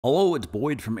Hello, it's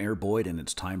Boyd from AIRBOYD, and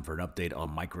it's time for an update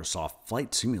on Microsoft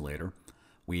Flight Simulator.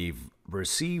 We've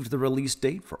received the release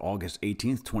date for August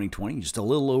 18th, 2020, just a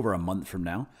little over a month from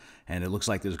now, and it looks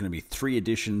like there's going to be 3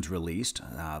 editions released.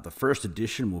 The first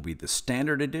edition will be the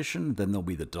Standard Edition, then there'll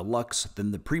be the Deluxe,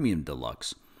 then the Premium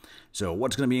Deluxe. So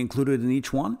what's going to be included in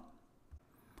each one?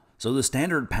 So the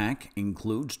Standard Pack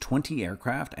includes 20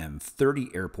 aircraft and 30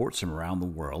 airports from around the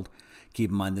world.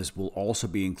 Keep in mind this will also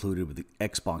be included with the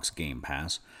Xbox Game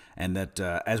Pass, and that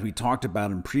as we talked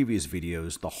about in previous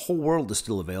videos, the whole world is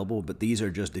still available, but these are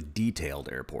just the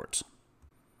detailed airports.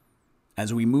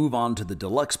 As we move on to the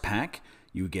Deluxe Pack,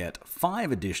 you get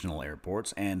 5 additional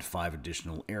airports and 5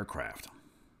 additional aircraft.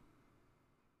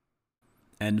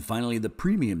 And finally, the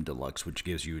Premium Deluxe, which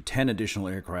gives you 10 additional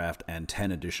aircraft and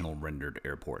 10 additional rendered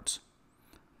airports.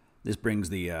 This brings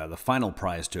the final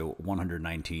price to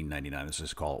 $119.99. Let's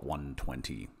just call it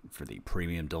 $120 for the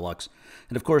Premium Deluxe.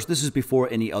 And of course, this is before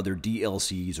any other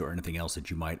DLCs or anything else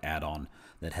that you might add on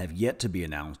that have yet to be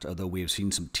announced, although we have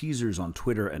seen some teasers on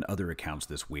Twitter and other accounts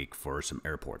this week for some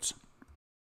airports.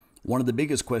 One of the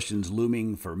biggest questions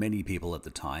looming for many people at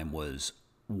the time was,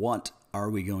 what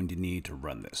are we going to need to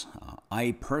run this?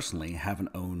 I personally haven't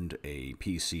owned a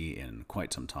PC in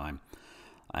quite some time.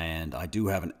 And I do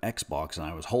have an Xbox, and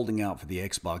I was holding out for the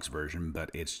Xbox version, but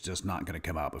it's just not going to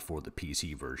come out before the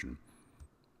PC version.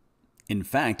 In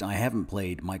fact, I haven't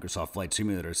played Microsoft Flight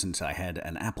Simulator since I had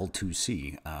an Apple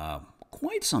IIc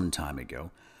quite some time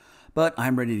ago. But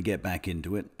I'm ready to get back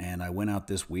into it, and I went out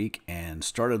this week and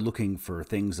started looking for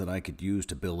things that I could use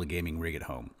to build a gaming rig at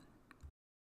home.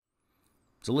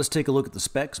 So let's take a look at the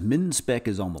specs. Min spec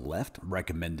is on the left,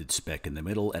 recommended spec in the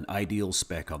middle, and ideal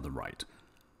spec on the right.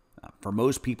 For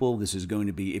most people, this is going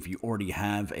to be, if you already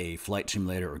have a flight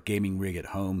simulator or gaming rig at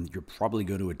home, you're probably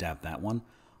going to adapt that one.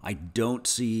 I don't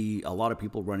see a lot of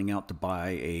people running out to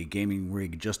buy a gaming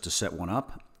rig just to set one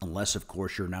up, unless, of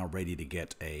course, you're now ready to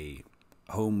get a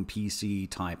home PC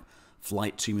type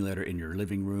flight simulator in your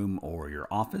living room or your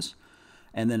office.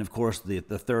 And then, of course, the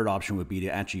third option would be to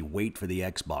actually wait for the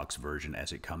Xbox version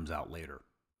as it comes out later.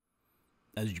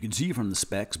 As you can see from the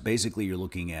specs, basically you're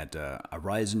looking at a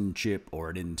Ryzen chip or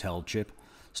an Intel chip,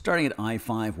 starting at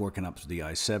i5, working up to the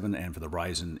i7, and for the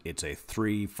Ryzen, it's a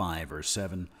 3, 5, or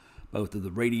 7, both of the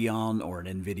Radeon or an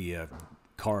NVIDIA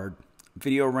card.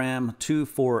 Video RAM, 2,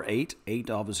 4, 8. 8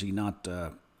 obviously not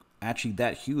actually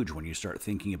that huge when you start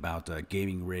thinking about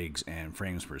gaming rigs and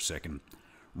frames per second.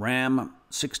 RAM,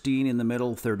 16 in the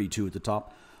middle, 32 at the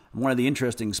top. One of the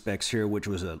interesting specs here, which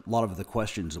was a lot of the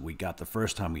questions that we got the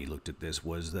first time we looked at this,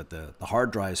 was that the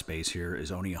hard drive space here is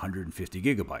only 150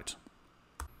 gigabytes.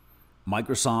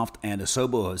 Microsoft and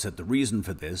Asobo have said the reason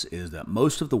for this is that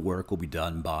most of the work will be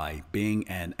done by Bing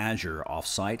and Azure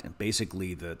offsite, and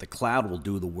basically the cloud will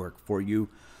do the work for you,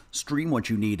 stream what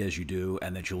you need as you do,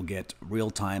 and that you'll get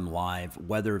real-time live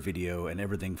weather video and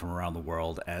everything from around the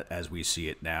world as we see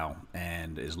it now,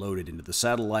 and is loaded into the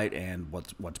satellite and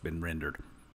what's been rendered.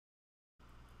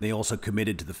 They also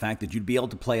committed to the fact that you'd be able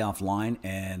to play offline,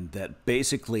 and that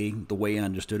basically, the way I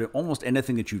understood it, almost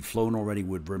anything that you'd flown already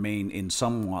would remain in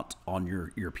somewhat on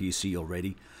your PC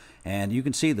already. And you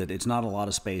can see that it's not a lot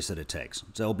of space that it takes.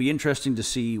 So it'll be interesting to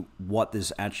see what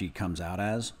this actually comes out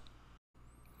as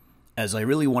I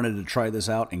really wanted to try this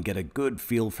out and get a good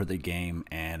feel for the game,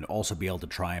 and also be able to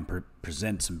try and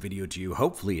present some video to you,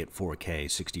 hopefully at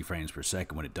 4K, 60 frames per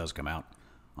second when it does come out.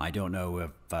 I don't know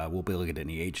if we'll be able to get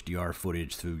any HDR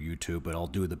footage through YouTube, but I'll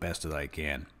do the best that I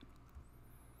can.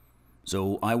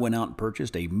 So I went out and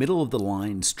purchased a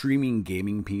middle-of-the-line streaming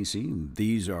gaming PC.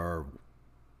 These are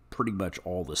pretty much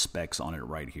all the specs on it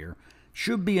right here.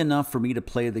 Should be enough for me to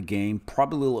play the game,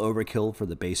 probably a little overkill for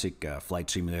the basic flight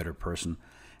simulator person.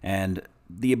 And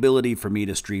the ability for me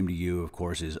to stream to you, of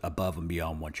course, is above and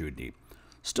beyond what you would need.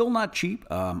 Still not cheap.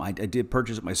 I did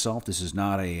purchase it myself. This is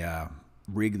not a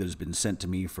rig that has been sent to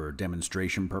me for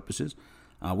demonstration purposes.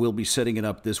 We'll be setting it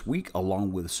up this week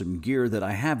along with some gear that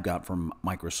I have got from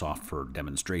Microsoft for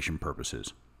demonstration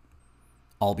purposes.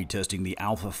 I'll be testing the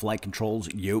Alpha Flight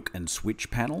Controls Yoke and Switch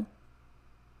panel,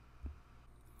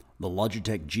 the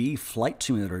Logitech G Flight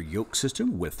Simulator Yoke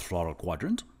system with Throttle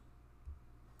Quadrant,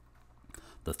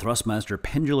 the Thrustmaster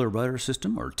Pendular Rudder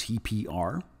System, or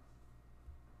TPR,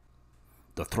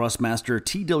 the Thrustmaster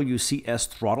TWCS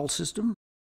Throttle System,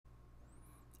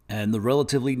 and the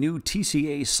relatively new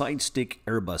TCA Sidestick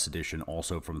Airbus edition,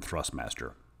 also from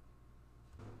Thrustmaster.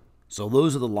 So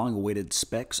those are the long-awaited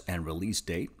specs and release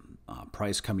date.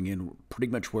 Price coming in pretty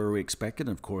much where we expected,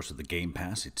 and of course with the Game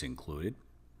Pass it's included.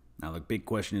 Now the big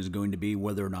question is going to be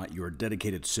whether or not you're a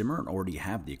dedicated simmer and already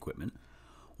have the equipment,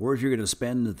 or if you're going to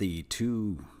spend the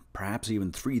 $2 perhaps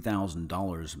even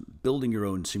 $3,000 building your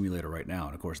own simulator right now.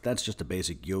 And of course, that's just a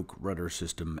basic Yoke rudder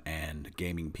system and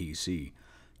gaming PC.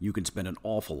 You can spend an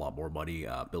awful lot more money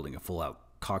building a full-out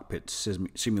cockpit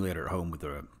simulator at home with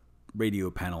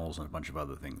radio panels and a bunch of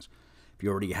other things. If you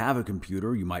already have a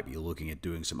computer, you might be looking at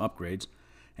doing some upgrades.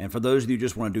 And for those of you who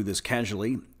just want to do this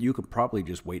casually, you could probably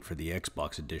just wait for the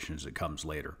Xbox edition as it comes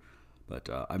later. But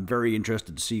I'm very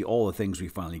interested to see all the things we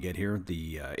finally get here.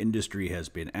 The industry has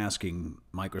been asking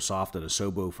Microsoft and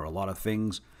Asobo for a lot of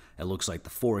things. It looks like the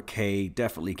 4K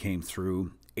definitely came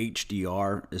through.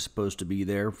 HDR is supposed to be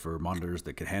there for monitors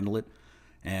that can handle it.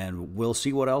 And we'll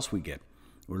see what else we get.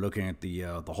 We're looking at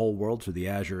the whole world through the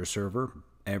Azure server.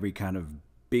 Every kind of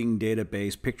Bing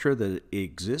database picture that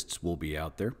exists will be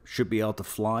out there. Should be able to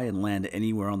fly and land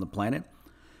anywhere on the planet.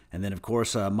 And then, of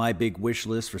course, my big wish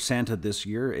list for Santa this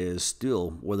year is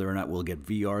still whether or not we'll get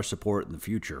VR support in the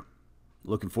future.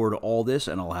 Looking forward to all this,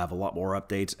 and I'll have a lot more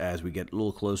updates as we get a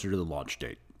little closer to the launch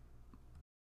date.